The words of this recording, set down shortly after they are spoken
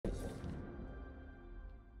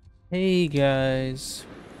Hey guys,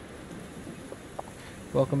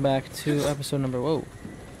 welcome back to episode number. Whoa,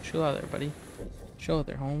 chill out there, buddy. Chill out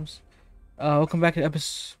there, Holmes. Welcome back to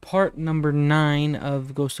episode part number 9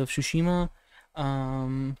 of Ghost of Tsushima.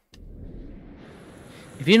 Um,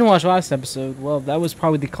 if you didn't watch last episode, well, that was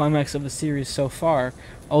probably the climax of the series so far.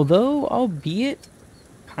 Although, albeit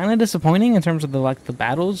kind of disappointing in terms of the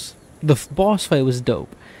battles. The boss fight was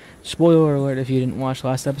dope. Spoiler alert if you didn't watch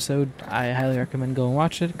last episode. I highly recommend go and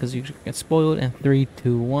watch it because you get spoiled in 3,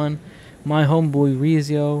 2, 1. My homeboy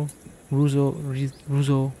Ruzo.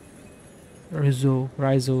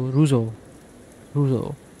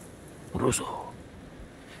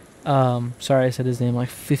 Sorry I said his name like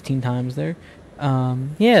 15 times there.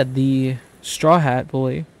 Yeah, the Straw Hat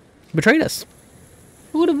boy betrayed us.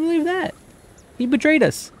 Who would have believed that? He betrayed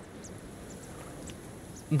us.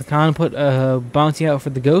 The Khan put a bounty out for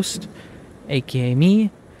the ghost, aka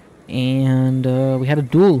me, and we had a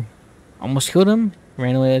duel. Almost killed him,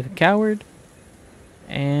 ran away like a coward,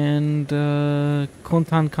 and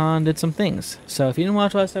Kuntan Khan did some things. So if you didn't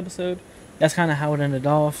watch last episode, that's kind of how it ended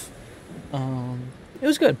off. It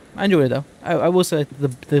was good. I enjoyed it though. I will say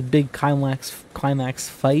the big climax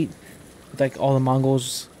fight, with, like all the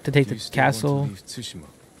Mongols to take the castle,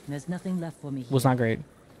 There's nothing left for me here. was not great.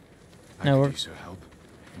 I No, could we're- use your help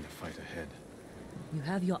in the fight ahead. You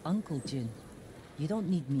have your uncle, Jin. You don't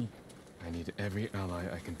need me. I need every ally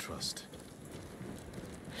I can trust.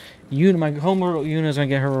 My homegirl Yuna's gonna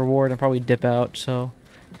get her reward and probably dip out, so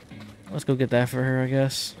let's go get that for her, I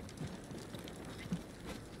guess.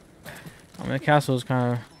 I mean, the castle is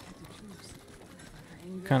kind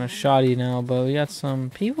of shoddy now, but we got some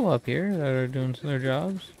people up here that are doing their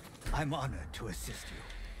jobs. I'm honored to assist you.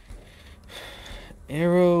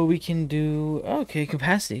 Arrow, we can do okay.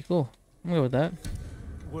 Capacity, cool. I'm good with that.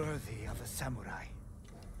 Worthy of a samurai.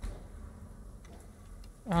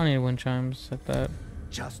 I don't need wind chimes like that.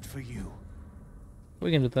 Just for you.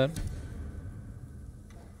 We can do that.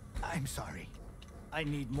 I'm sorry. I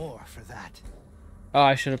need more for that. Oh,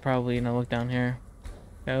 I should have probably looked down here.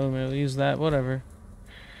 Yeah, we'll use that. Whatever.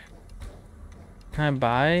 Can I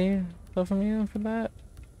buy stuff from you for that?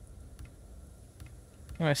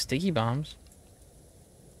 I have sticky bombs.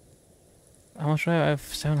 How much do I have?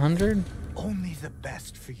 700? Only the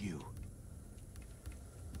best for you.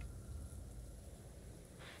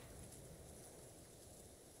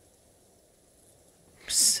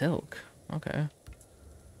 Silk. Okay.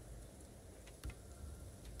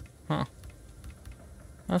 Huh.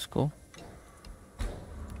 That's cool.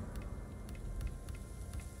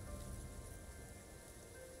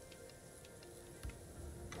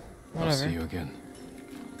 I'll see Whatever. you again.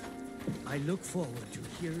 I look forward to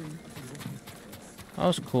hearing your That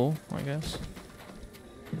was cool, I guess.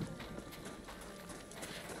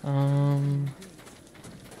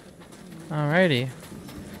 Alrighty.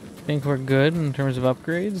 Think we're good in terms of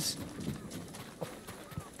upgrades.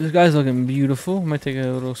 This guy's looking beautiful. Might take a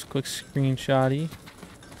little quick screenshotty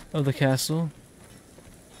of the castle.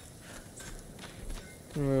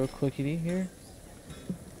 Real quickity here.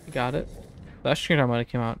 Got it. That screenshot might have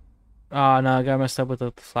came out. Oh no, I got messed up with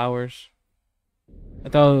the flowers. I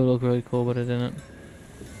thought it would look really cool, but it didn't.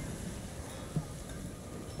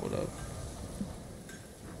 Hold up.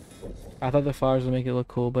 I thought the flowers would make it look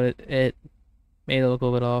cool, but it made it look a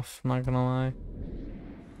little bit off. I'm not gonna lie.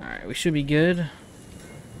 Alright, we should be good.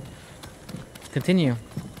 Continue.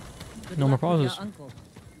 Good No more luck with your pauses. uncle.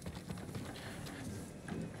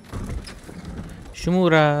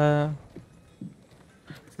 Shimura.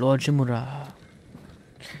 Lord Shimura.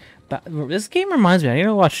 But this game reminds me, I need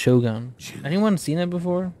to watch Shogun. Anyone seen it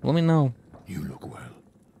before? Let me know. You look well.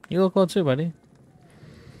 You look well too, buddy.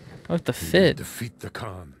 I like the You will fit. defeat the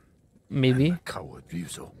Khan. Maybe. And the coward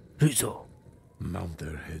Ryuzo. Ruzo. Mount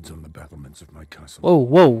their heads on the battlements of my castle. Whoa,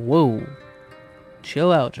 whoa, whoa.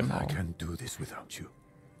 Chill out, And I Jamal. can't do this without you.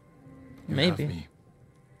 You Maybe. have me.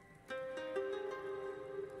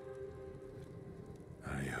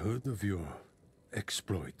 I heard of your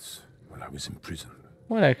exploits while I was in prison.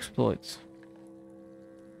 What exploits?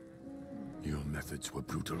 Your methods were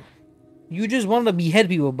brutal, You just wanted to behead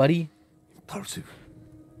people, buddy. impulsive,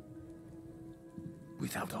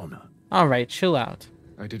 without honor. Alright, chill out.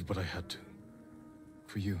 I did what I had to.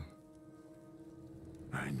 For you.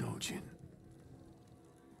 I know, Jin.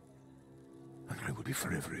 And I will be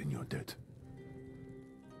forever in your debt.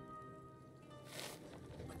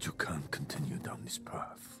 But you can't continue down this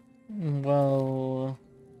path. Well,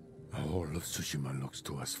 All of Tsushima looks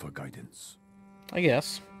to us for guidance. I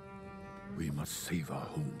guess. We must save our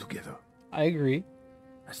home together. I agree.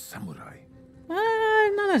 As samurai.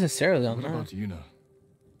 Not necessarily on What that. about Yuna?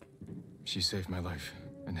 She saved my life.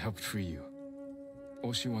 and helped free you.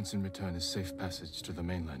 All she wants in return is safe passage to the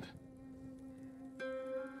mainland.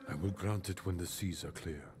 I will grant it when the seas are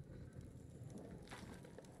clear.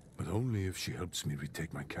 But only if she helps me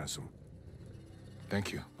retake my castle.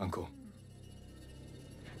 Thank you, Uncle.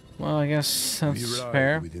 Well, I guess that's We arrive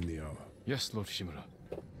fair. within the hour. Yes, Lord Shimura.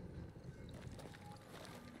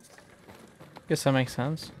 Guess that makes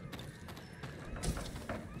sense.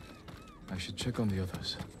 I should check on the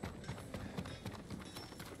others.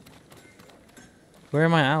 Where are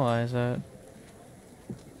my allies at?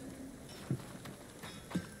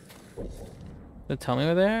 Did it tell me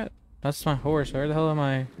where they're at? That's my horse. Where the hell are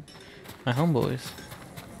my homeboys?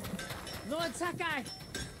 Lord Sakai!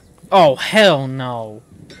 Oh hell no!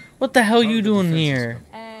 What the hell you doing here?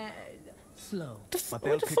 Slow.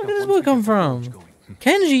 Where the fuck did this boy come from?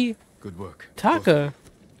 Kenji, Good work. Taka.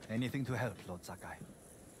 Anything to help, Lord Sakai.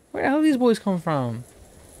 Where the hell these boys come from?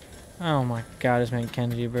 Oh my god, this man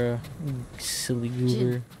Kenji, bro. You silly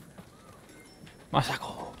goober.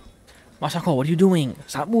 Masako. Masako, what are you doing?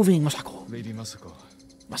 Stop moving, Masako. Lady Masako,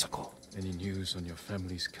 Masako. any news on your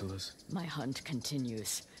family's killers? My hunt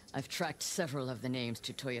continues. I've tracked several of the names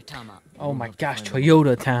to Toyotama. Oh my have to gosh, find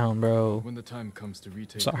Toyota Town, bro. When the time comes to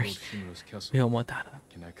retake Sorry. Lord Shimura's castle, Yo, Matata.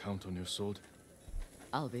 can I count on your sword?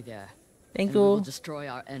 I'll be there. Thank And we will you. destroy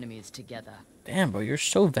our enemies together. Damn, bro, you're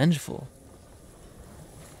so vengeful.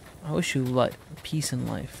 I wish you like peace in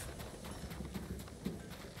life.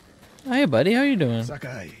 Hey, buddy, how you doing?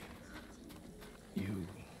 Sakai, you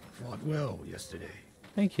fought well yesterday.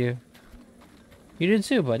 Thank you. You did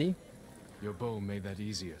too, buddy. Your bow made that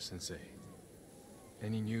easier, Sensei.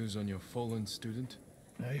 Any news on your fallen student?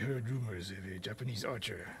 I heard rumors of a Japanese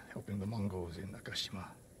archer helping the Mongols in Nakashima.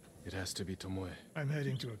 It has to be Tomoe. I'm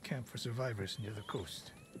heading to a camp for survivors near the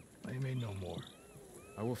coast. I may know more.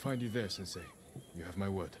 I will find you there, Sensei. You have my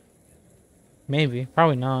word. Maybe.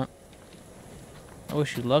 Probably not. I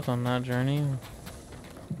wish you luck on that journey.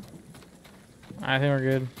 I think we're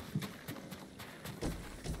good.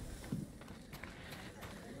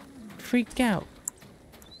 Freak out.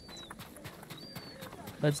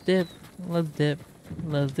 Let's dip. Let's dip.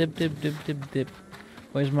 Let's dip, dip, dip, dip, dip.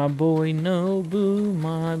 Where's my boy Nobu?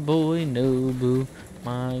 My boy Nobu.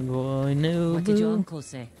 My boy Nobu. What did your uncle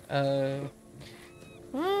say?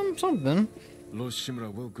 Something. Lord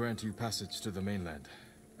Shimura will grant you passage to the mainland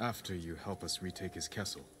after you help us retake his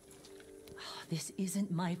castle. This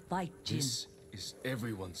isn't my fight, Jin. This is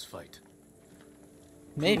everyone's fight.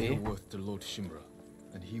 Maybe. Prove your worth to Lord Shimura,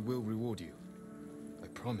 and he will reward you. I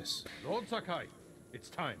promise. Lord Sakai, it's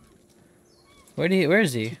time. Where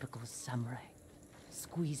is he? Typical samurai.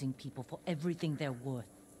 Squeezing people for everything they're worth.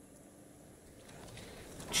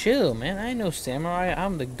 Chill, man. I ain't no samurai.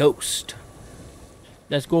 I'm the ghost.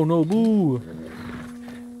 Let's go, Nobu.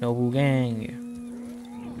 Nobu gang.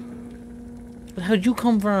 Where the hell'd you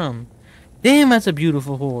come from? Damn, that's a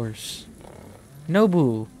beautiful horse.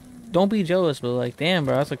 Nobu. Don't be jealous, but like, damn,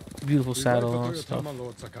 bro, that's a beautiful saddle and stuff.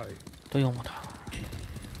 Lord Sakai. Toyomata.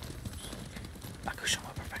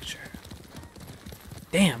 Akushima Prefecture.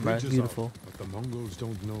 Damn, bro, it's Bridges beautiful. up, but the Mongols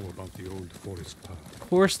don't know about the old forest path. Of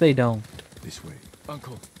course they don't. This way.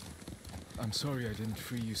 Uncle, I'm sorry I didn't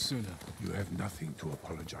free you sooner. You have nothing to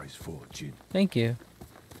apologize for, Jin. Thank you.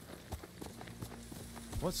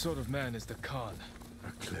 What sort of man is the Khan?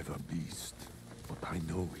 A clever beast, but I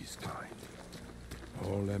know his kind.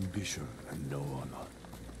 All ambition and no honor.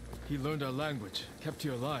 He learned our language, kept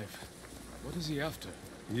you alive. What is he after?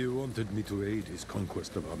 He wanted me to aid his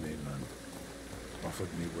conquest of our mainland. Offered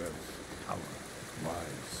me wealth, power,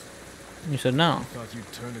 wives. You said no, You thought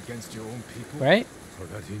you'd turn against your own people? right? For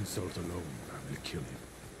that insult alone, I will kill him.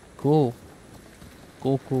 Cool.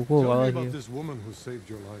 Cool, cool, cool. Tell I me like about you. this woman who saved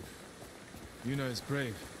your life. Yuna is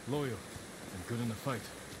brave, loyal, and good in a fight.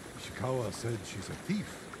 Ishikawa said she's a thief.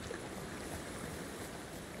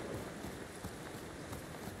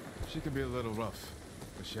 She can be a little rough,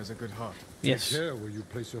 but she has a good heart. Yes. Take care where you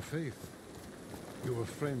place your faith. You were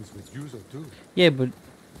friends with Yuzo too. Yeah, but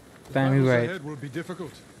The Bam, you're battles right. ahead will be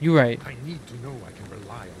difficult. You're right. I need to know I can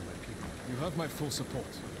rely on my people. You have my full support,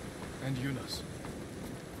 and Yuna's.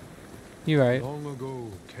 You're right. Long ago,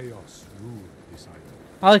 chaos ruled this island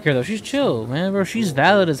I like her though. She's chill, man, bro. She's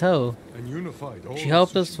valid as hell. and unified all She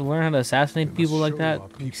helped of us Tsushima. learn how to assassinate We people must like show that, our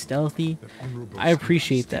be people stealthy. that honorable I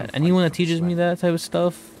appreciate still that. fight Anyone that for teaches this me land. that type of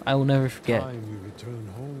stuff, I will never forget. Time you return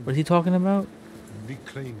home What is he talking about? and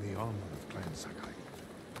reclaim the honor of Clan Sakai.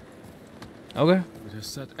 Okay. It has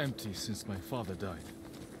sat empty since my father died.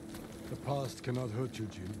 The past cannot hurt you,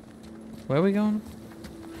 Jin. Where are we going?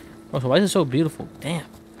 Oh, so why is it so beautiful? Damn.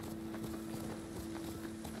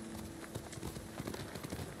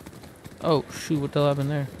 Oh, shoot, what the hell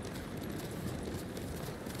happened there?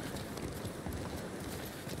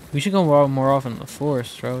 We should go more often in the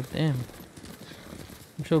forest, bro. Damn.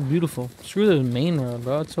 It's so beautiful. Screw this main road,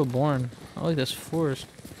 bro. It's so boring. I like this forest.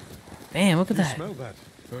 Damn, look at You that. smell that?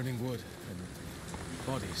 Burning wood and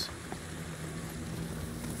bodies.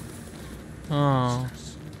 Oh.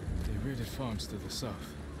 They raided farms to the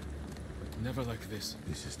south, but never like this.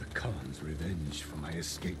 This is the Khan's revenge for my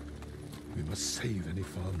escape. We must save any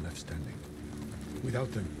farm left standing.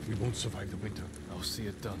 Without them, we won't survive the winter. I'll see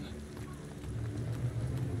it done.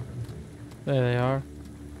 There they are.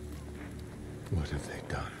 What have they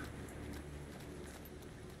done?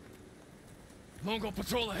 Mongol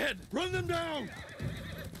patrol ahead! Run them down!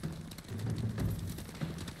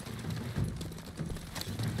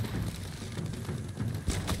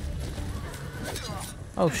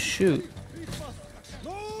 Oh, shoot.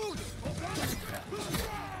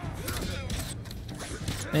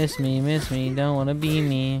 Miss me, don't wanna be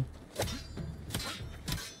me.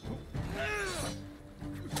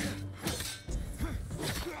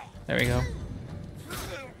 There we go.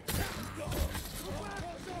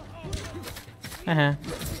 Uh-huh.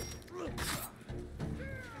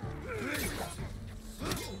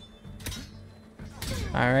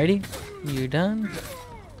 Alrighty, you done?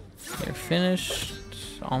 You're finished.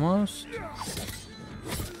 Almost.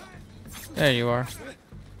 There you are.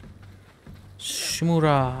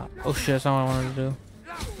 Shimura. Oh shit, that's not what I wanted to do.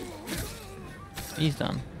 He's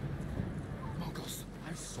done. Mongols.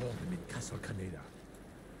 I saw them in Castle Kaneda.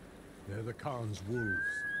 They're the Khan's wolves,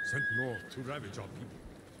 sent north to ravage our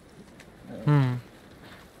people.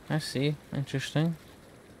 I see. Interesting.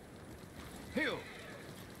 Heal.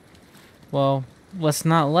 Well, let's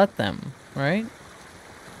not let them, right?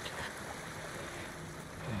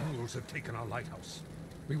 The Mongols have taken our lighthouse.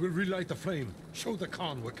 We will relight the flame, show the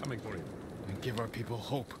Khan we're coming for him. And give our people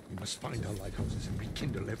hope. We must find our lighthouses and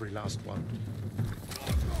rekindle every last one.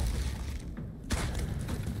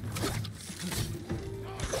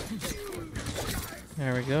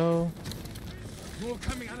 There we go. More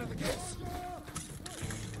coming out of the gates.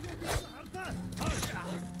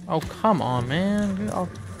 Oh, come on, man.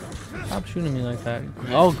 Stop shooting me like that.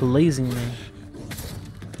 All glazing me.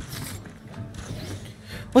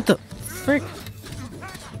 What the frick?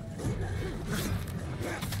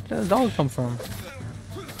 Where did the dog come from?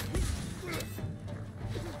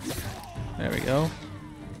 There we go.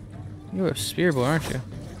 You're a spear boy, aren't you?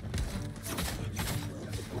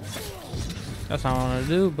 That's not what I want to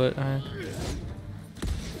do, but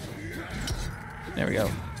there we go.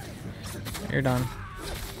 You're done.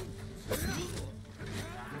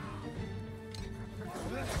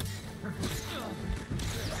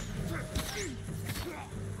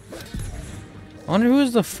 I wonder who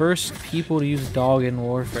was the first people to use dog in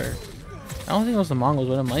warfare. I don't think it was the Mongols,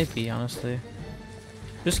 but it might be, honestly.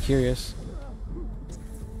 Just curious.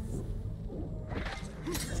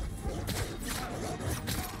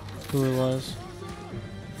 Who it was.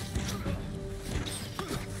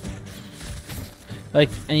 Like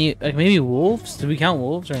maybe wolves? Did we count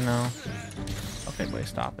wolves or no? Okay, wait,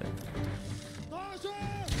 stop it.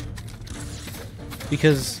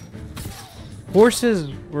 Because horses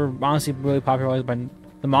were honestly really popularized by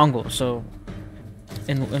the Mongols, so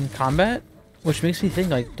in combat, which makes me think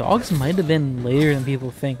like dogs might have been later than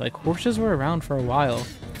people think. Like horses were around for a while,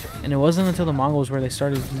 and it wasn't until the Mongols where they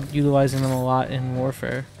started utilizing them a lot in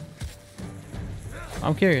warfare.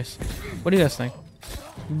 I'm curious. What do you guys think?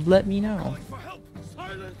 Let me know.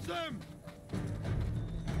 Silence them!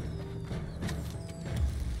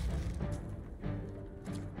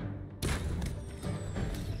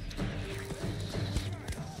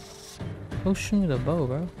 Who's shooting the bow,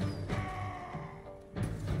 bro?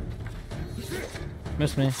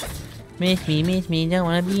 Miss me. Miss me, don't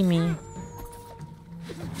wanna be me.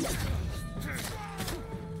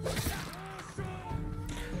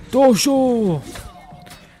 Dosho!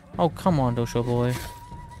 Oh, come on, Dosho boy.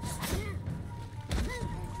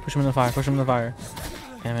 Push him in the fire, push him in the fire.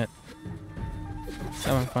 Damn it.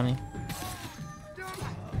 That went funny.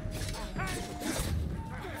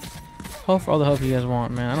 Hope for all the help you guys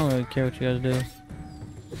want, man. I don't really care what you guys do.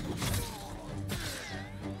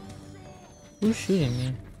 Who's shooting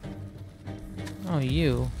me? Oh,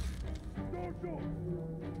 you.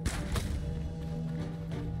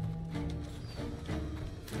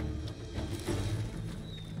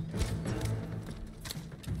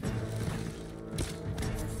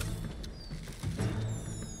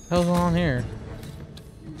 What the hell's going on here?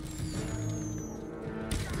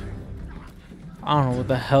 I don't know what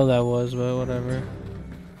the hell that was, but whatever.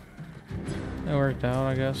 It worked out,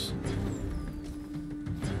 I guess.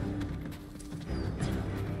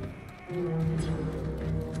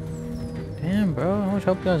 Damn, bro. How much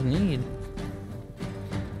help you guys need?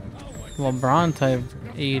 LeBron type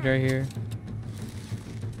aid right here.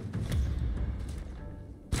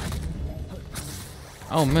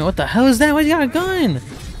 Oh man, what the hell is that? Why you got a gun?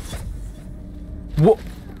 What?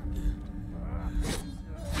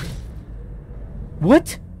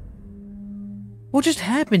 What? What just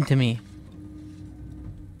happened to me?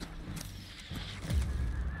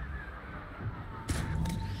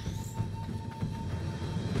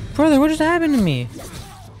 Brother, what just happened to me?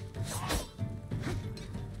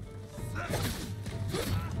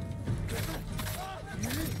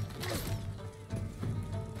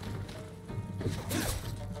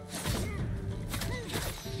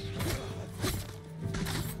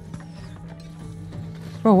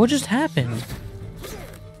 Bro, what just happened?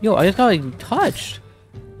 Yo, I just got like touched.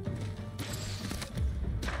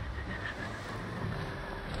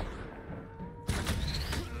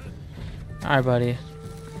 Alright, buddy.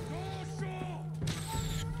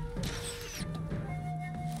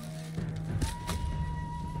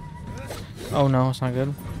 Oh no, it's not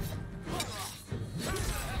good.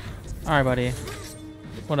 Alright, buddy.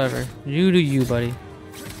 Whatever. You do you, buddy.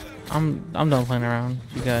 I'm done playing around,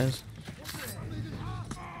 you guys.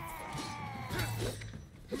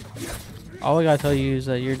 All I gotta tell you is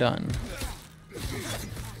that you're done.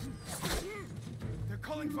 They're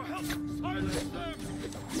calling for help. Silence them.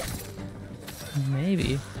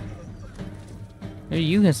 Maybe. Maybe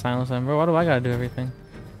you can silence them, bro. Why do I gotta do everything?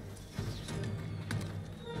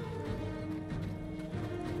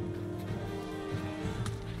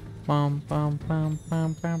 Bum, bum, bum,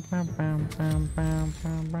 bum, bum, bum, bum, bum, bum,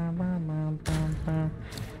 bum, bum, bum, bum, bum.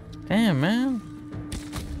 Damn, man.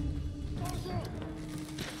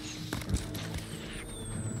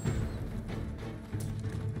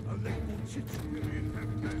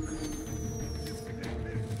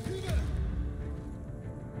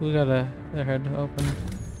 We got their head open.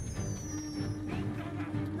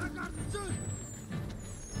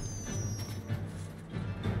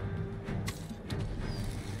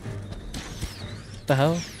 What the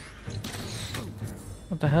hell?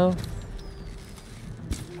 What the hell?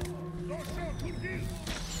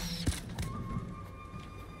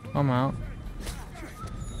 I'm out.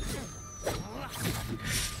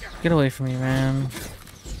 Get away from me, man.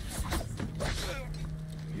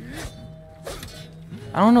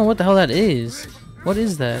 I don't know what the hell that is. What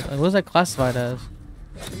is that? Like, what is that classified as?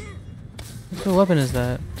 What kind of weapon is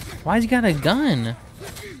that? Why's he got a gun?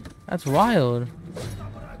 That's wild.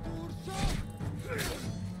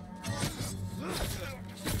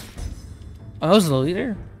 Oh, that was the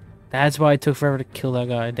leader? That's why it took forever to kill that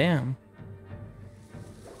guy. Damn.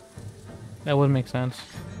 That would make sense.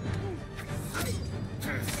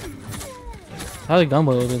 How the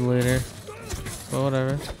gunboat would be the leader. But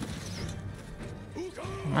whatever.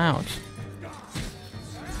 I'm out.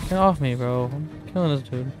 Get off me, bro. I'm killing this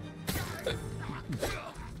dude.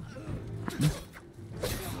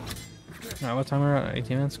 Alright, what time are we at?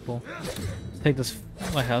 18 minutes? Cool. Let's take this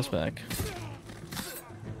lighthouse back.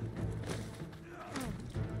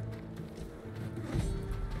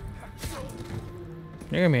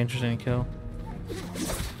 You're gonna be interesting to kill.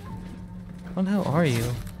 What the hell are you?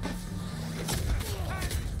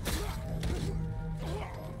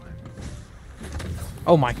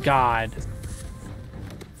 Oh my god.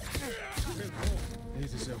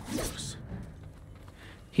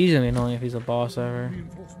 He's gonna be annoying if he's a boss ever.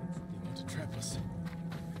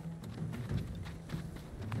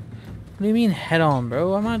 What do you mean head on,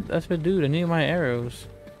 bro? I'm not that's a dude. I need my arrows.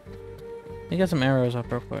 Let me get some arrows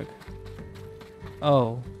up real quick.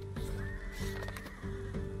 Oh.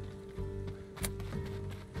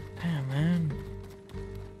 Damn, man.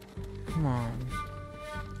 Come on.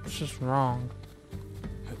 It's just wrong.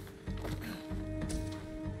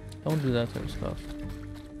 Don't do that type of stuff.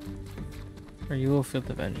 Or you will feel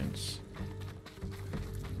the vengeance.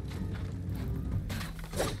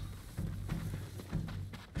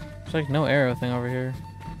 There's like no arrow thing over here,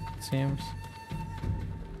 it seems.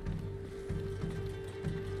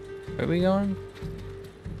 Where are we going?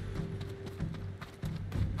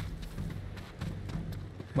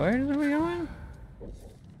 Where are we going?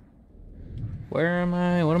 Where am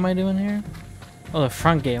I? What am I doing here? Oh, the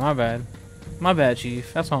front gate. My bad. My bad,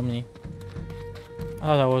 Chief. That's on me. I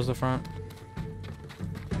thought that was the front.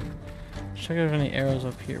 Check out if any arrows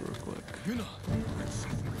up here real quick.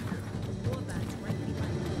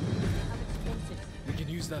 We can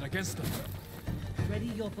use that against them. Ready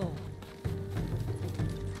your bow.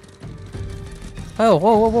 Oh,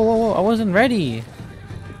 whoa, whoa, whoa, whoa, whoa. I wasn't ready.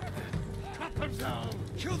 Cut them down.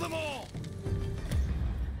 Kill them all.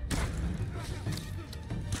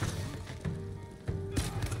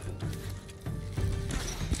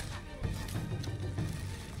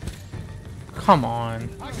 Come on.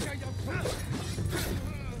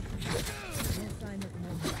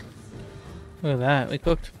 Look at that. We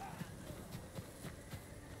cooked.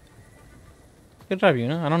 Good job,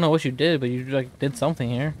 Yuna. I don't know what you did, but you like did something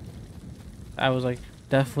here. I was like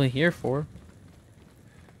definitely here for.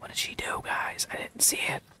 What did she do, guys? I didn't see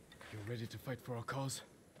it. You're ready to fight for our cause?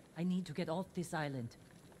 I need to get off this island.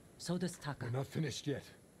 So does Taka. We're not finished yet.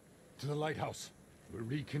 To the lighthouse. We'll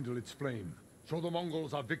rekindle its flame. Show the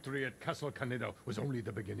Mongols our victory at Castle Kaneda was only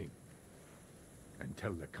the beginning. And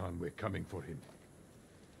tell the Khan we're coming for him.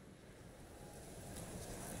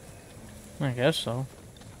 I guess so.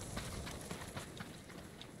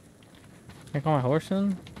 Can I call my horse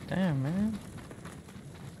in? Damn, man.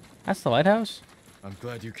 That's the lighthouse? I'm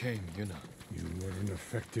glad you came, Yuna. You were an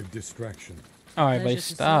effective distraction. Alright, buddy, Pleasure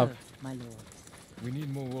to stop. serve, my lord. We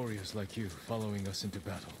need more warriors like you following us into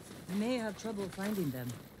battle. You may have trouble finding them.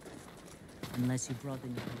 Unless you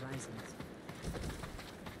broaden your horizons.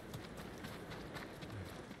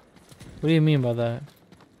 What do you mean by that?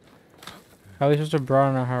 How are we supposed to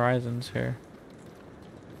broaden our horizons here?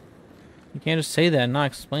 You can't just say that and not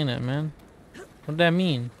explain it, man. What did that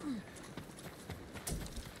mean?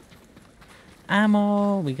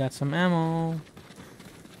 Ammo! We got some ammo.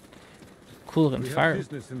 Cool looking We have fire.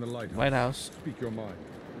 business in the lighthouse. Lighthouse. Speak your mind.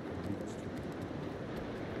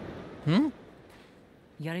 Hmm?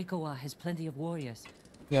 Yarikawa has plenty of warriors.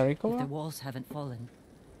 If the Yarikawa? walls haven't fallen.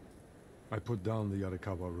 I put down the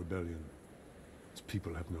Yarikawa rebellion. Its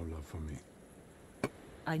people have no love for me.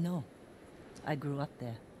 I know. I grew up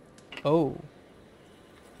there. Oh.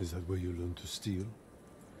 Is that where you learned to steal?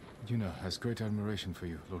 Yuna has great admiration for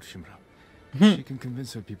you, Lord Shimura. She can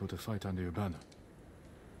convince her people to fight under your banner.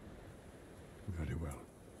 Very well.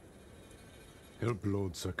 Help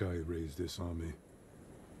Lord Sakai raise this army.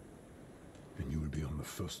 And you will be on the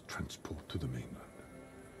first transport to the mainland.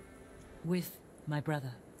 With my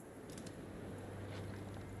brother.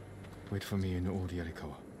 Wait for me in Old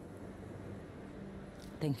Yarikawa.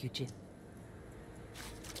 Thank you, Jin.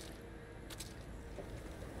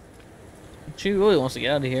 She really wants to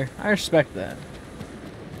get out of here. I respect that.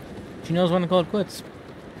 She knows when to call it quits.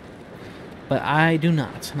 But I do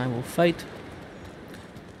not, and I will fight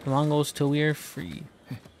the Mongols till we are free.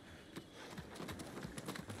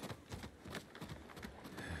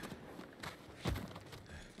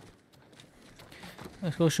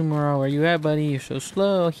 Let's go, Shimura. Where you at, buddy? You're so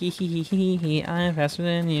slow. Hee hee hee hee hee. I am faster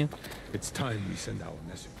than you. It's time we send our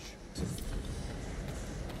message.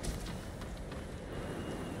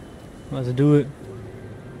 Let's do it.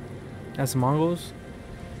 That's the Mongols.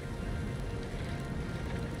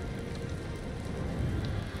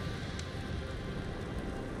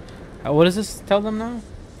 What does this tell them now?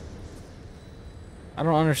 I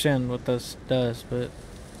don't understand what this does, but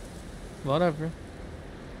whatever.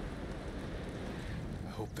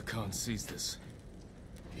 I hope the Khan sees this.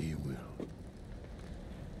 He will.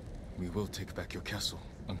 We will take back your castle,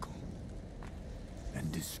 Uncle.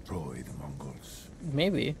 And destroy the Mongols.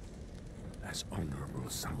 Maybe. As honorable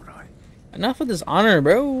samurai. Enough with this honor,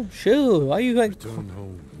 bro. Chill. Why you like... Return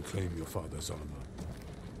home and claim your father's armor.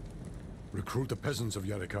 Recruit the peasants of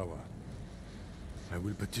Yarikawa. I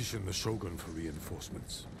will petition the Shogun for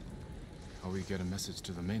reinforcements. How we get a message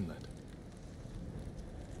to the mainland?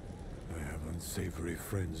 I have unsavory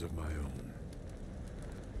friends of my own.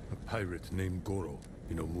 A pirate named Goro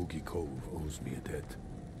in Omugi Cove owes me a debt.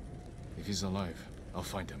 If he's alive, I'll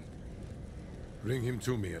find him. Bring him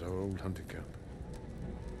to me at our old hunting camp.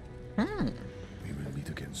 We will meet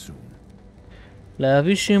again soon. Love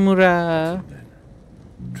you, Shimura. Till then,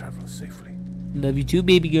 travel safely. Love you too,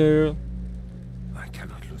 baby girl. I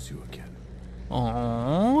cannot lose you again.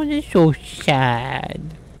 Oh, that's so sad.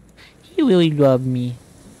 He really loved me.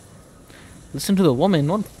 Listen to the woman.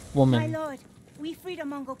 What My woman? lord, we freed a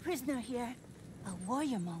Mongol prisoner here. A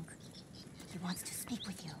warrior monk. He wants to speak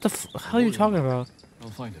with you. What the hell are you talking about? I'll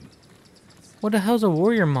find him. What the hell's a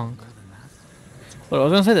warrior monk? Well, I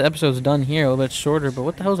was gonna say the episode's done here, a little bit shorter, but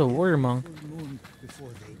what the hell's a warrior monk? Before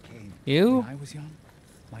they came. You? When I was young,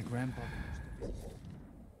 my grandfather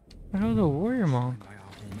What the hell's a warrior monk? used to by our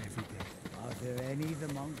home every day. Are there any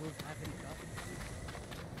the Mongols haven't got?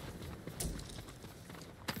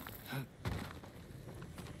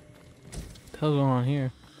 What the hell's going on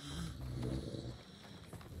here?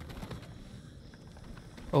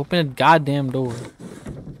 Open a goddamn door.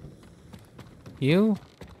 You?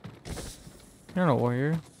 You're not a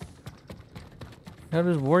warrior. How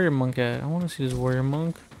does warrior monk at? I want to see this warrior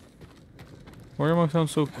monk. Warrior monk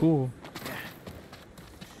sounds so cool.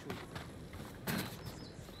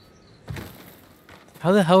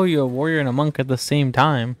 How the hell are you a warrior and a monk at the same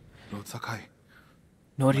time? Lord Sakai,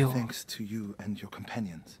 Norio. thanks to you and your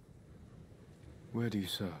companions. Where do you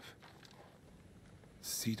serve?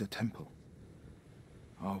 See the temple.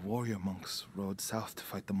 Our warrior monks rode south to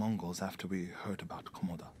fight the Mongols after we heard about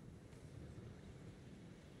Komoda.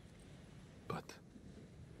 But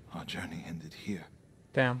our journey ended here.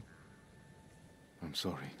 Damn. I'm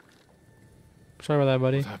sorry. Sorry about that,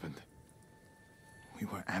 buddy. What happened? We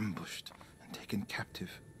were ambushed and taken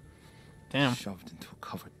captive. Damn. Shoved into a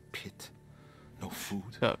covered pit. No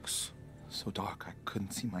food. Sucks. So dark I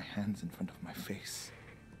couldn't see my hands in front of my face.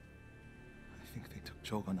 I think they took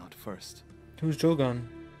Jogan out first. Who's Jogan?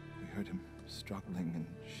 We heard him struggling and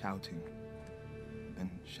shouting. Then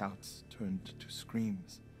shouts turned to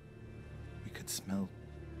screams. We could smell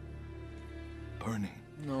burning,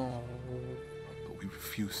 No. but we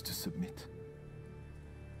refused to submit.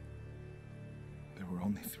 There were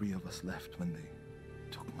only 3 of us left when they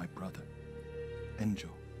took my brother, Enjo.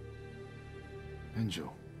 Enjo.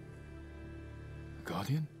 The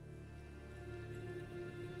Guardian?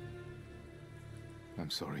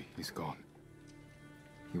 I'm sorry, he's gone.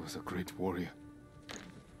 He was a great warrior.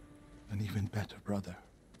 An even better brother,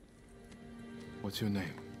 What's your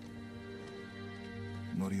name?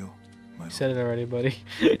 Norio, my You said it already, buddy.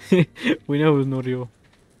 We know who's Norio.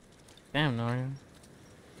 Damn, Norio.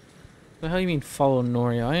 What the hell you mean follow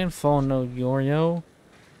Norio? I ain't follow no Norio.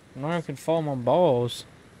 Norio can follow my balls.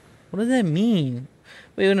 What does that mean?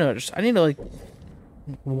 Wait, no, just, I need to, like...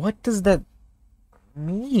 What does that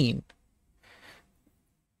mean?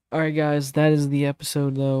 Alright, guys, that is the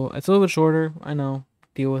episode, though. It's a little bit shorter, I know.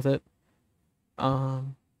 Deal with it.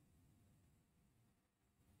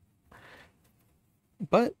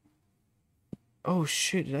 But... Oh,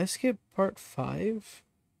 shit, did I skip part 5?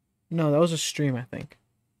 No, that was a stream, I think.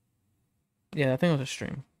 Yeah, I think it was a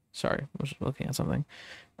stream. Sorry, I was just looking at something.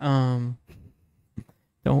 Don't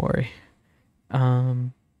worry.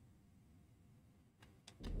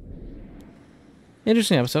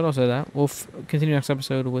 Interesting episode, I'll say that. We'll continue next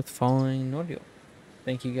episode with following Nordio.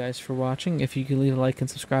 Thank you guys for watching. If you could leave a like and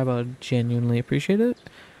subscribe, I would genuinely appreciate it.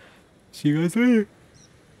 See you guys later.